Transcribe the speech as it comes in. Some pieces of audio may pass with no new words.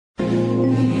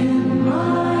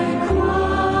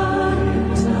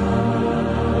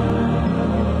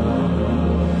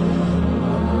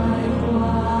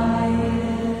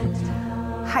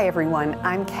everyone,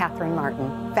 I'm Catherine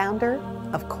Martin, founder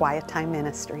of QuietTime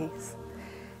Ministries.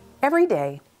 Every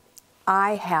day,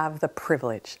 I have the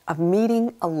privilege of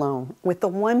meeting alone with the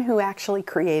one who actually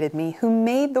created me, who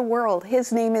made the world.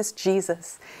 His name is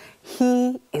Jesus.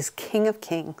 He is King of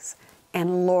Kings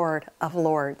and Lord of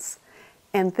Lords.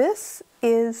 And this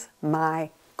is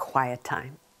my quiet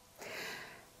time.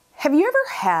 Have you ever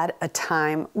had a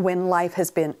time when life has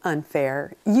been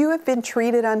unfair? You have been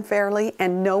treated unfairly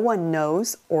and no one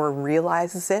knows or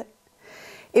realizes it?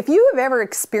 If you have ever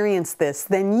experienced this,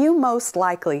 then you most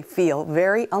likely feel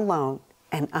very alone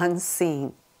and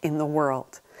unseen in the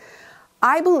world.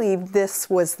 I believe this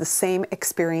was the same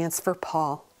experience for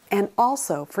Paul and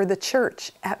also for the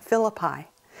church at Philippi.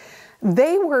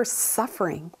 They were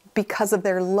suffering because of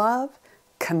their love,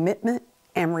 commitment,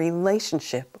 and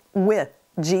relationship with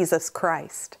Jesus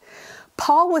Christ.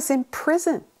 Paul was in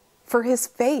prison for his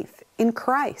faith in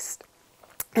Christ.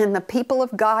 And the people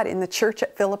of God in the church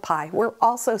at Philippi were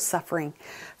also suffering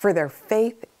for their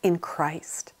faith in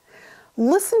Christ.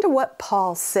 Listen to what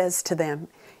Paul says to them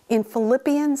in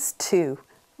Philippians 2,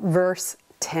 verse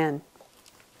 10.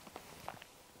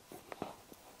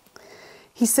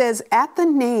 He says, "At the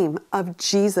name of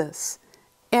Jesus,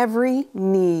 every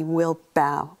knee will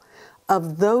bow,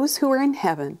 of those who are in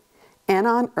heaven and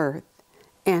on earth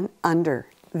and under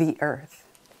the earth."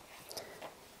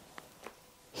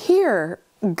 Here,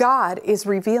 God is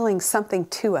revealing something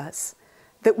to us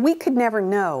that we could never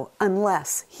know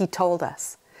unless He told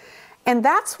us. And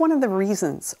that's one of the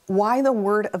reasons why the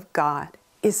Word of God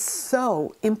is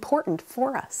so important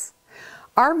for us.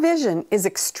 Our vision is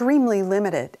extremely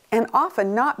limited and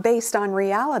often not based on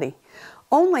reality.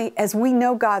 Only as we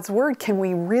know God's Word can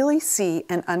we really see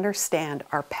and understand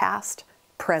our past,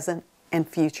 present, and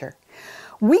future.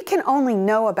 We can only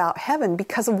know about heaven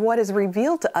because of what is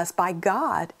revealed to us by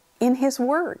God in His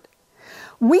Word.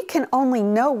 We can only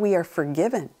know we are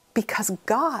forgiven because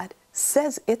God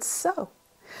says it's so.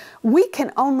 We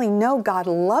can only know God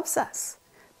loves us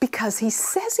because He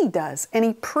says He does, and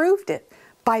He proved it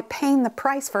by paying the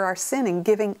price for our sin and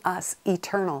giving us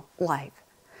eternal life.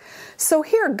 So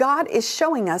here God is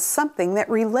showing us something that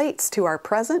relates to our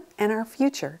present and our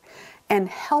future and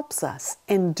helps us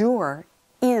endure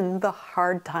in the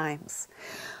hard times.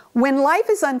 When life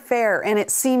is unfair and it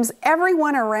seems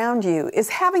everyone around you is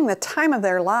having the time of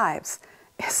their lives,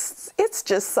 it's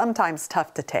just sometimes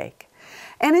tough to take.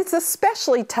 And it's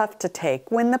especially tough to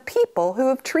take when the people who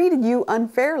have treated you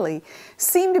unfairly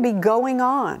seem to be going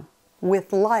on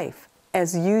with life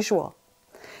as usual.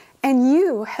 And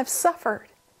you have suffered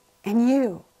and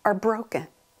you are broken.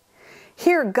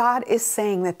 Here God is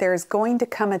saying that there is going to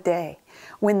come a day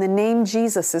when the name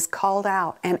Jesus is called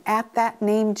out, and at that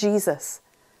name Jesus,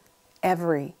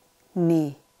 every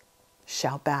knee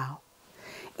shall bow.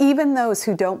 Even those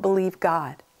who don't believe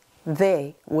God,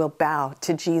 they will bow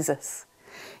to Jesus.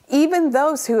 Even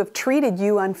those who have treated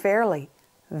you unfairly,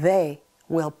 they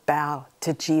will bow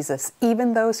to Jesus.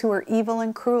 Even those who are evil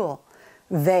and cruel,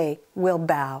 they will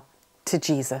bow to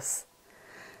Jesus.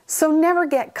 So never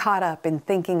get caught up in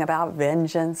thinking about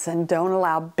vengeance and don't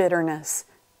allow bitterness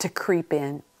to creep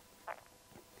in.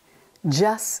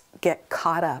 Just get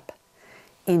caught up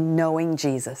in knowing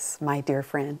Jesus, my dear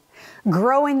friend.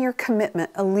 Grow in your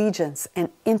commitment, allegiance, and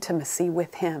intimacy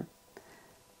with Him.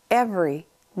 Every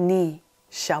knee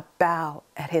shall bow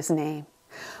at His name.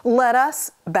 Let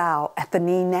us bow at the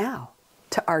knee now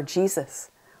to our Jesus.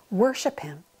 Worship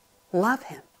Him, love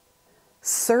Him,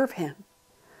 serve Him.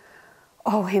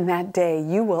 Oh, in that day,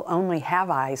 you will only have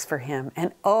eyes for Him.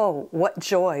 And oh, what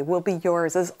joy will be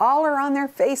yours as all are on their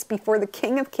face before the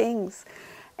King of Kings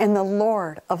and the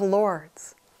Lord of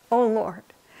Lords. Oh, Lord,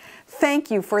 thank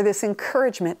you for this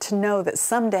encouragement to know that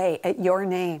someday at your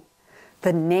name,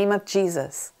 the name of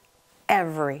Jesus,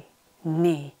 every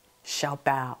knee shall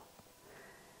bow.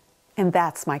 And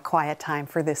that's my quiet time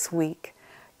for this week.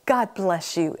 God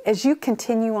bless you as you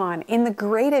continue on in the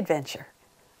great adventure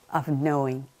of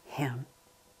knowing Him.